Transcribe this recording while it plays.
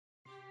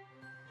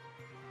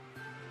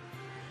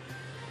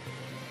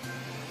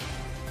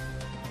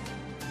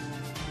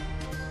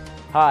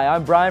Hi,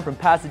 I'm Brian from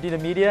Pasadena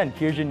Media, and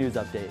here's your news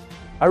update.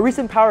 A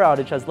recent power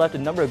outage has left a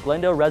number of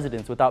Glendale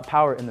residents without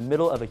power in the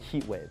middle of a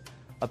heat wave.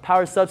 A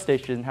power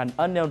substation had an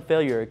unknown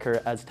failure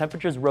occur as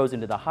temperatures rose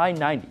into the high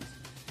 90s.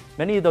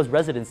 Many of those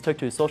residents took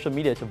to social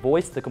media to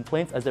voice the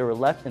complaints as they were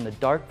left in the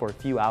dark for a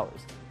few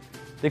hours.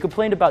 They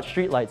complained about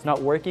streetlights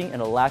not working and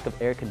a lack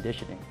of air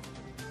conditioning.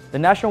 The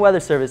National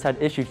Weather Service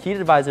had issued heat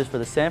advisories for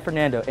the San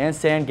Fernando and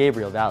San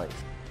Gabriel valleys.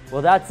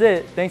 Well, that's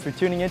it. Thanks for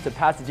tuning in to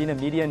Pasadena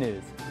Media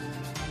News.